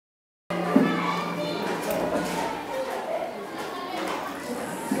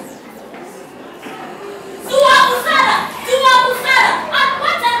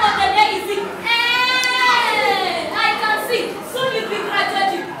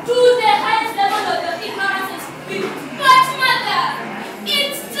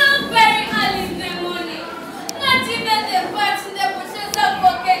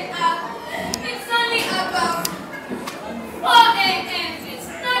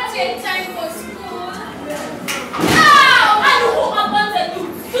take time for school. Now! And who abandoned you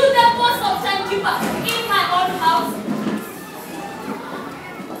to the post of timekeeper in my own house?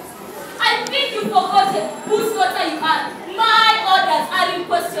 I think you've forgotten whose daughter you are. My orders are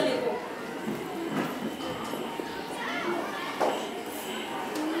unquestionable.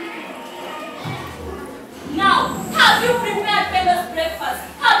 Now, have you prepared Bella's breakfast?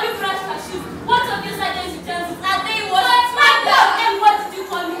 Have you brushed her shoes? What of your Saturday's utensils? Are they washed? And what did you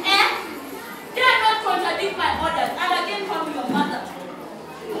call me, eh? Dare not contradict my orders and again call me your mother.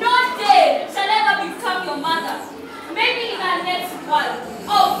 No day shall ever become your mother. Maybe in our next world,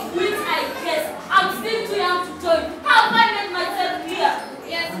 of which I guess I'm still too young to join. Have I made myself clear?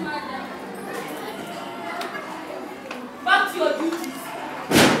 Yes, madam. Back to your duties.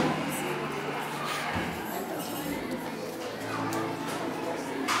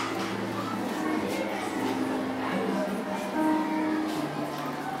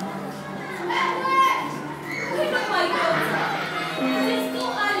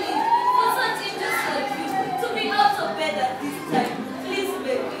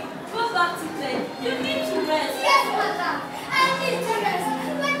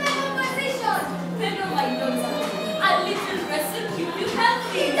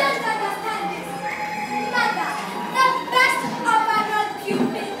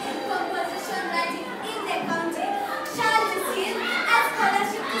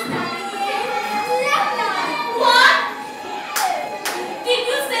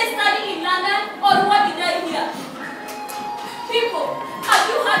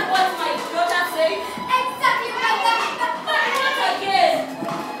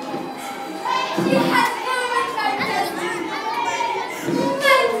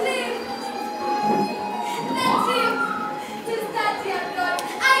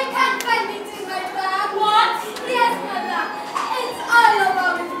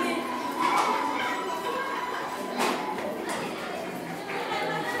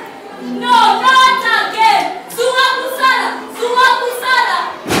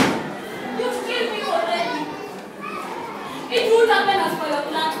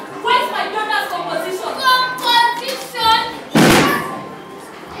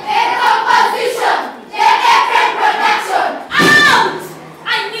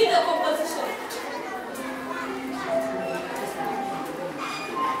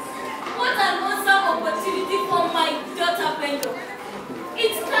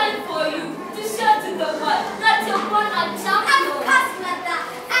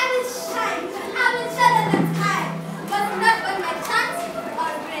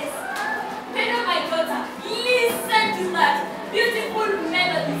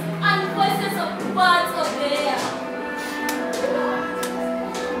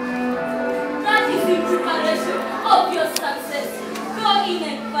 Of your success. Go in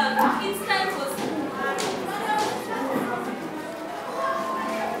and back. It's time for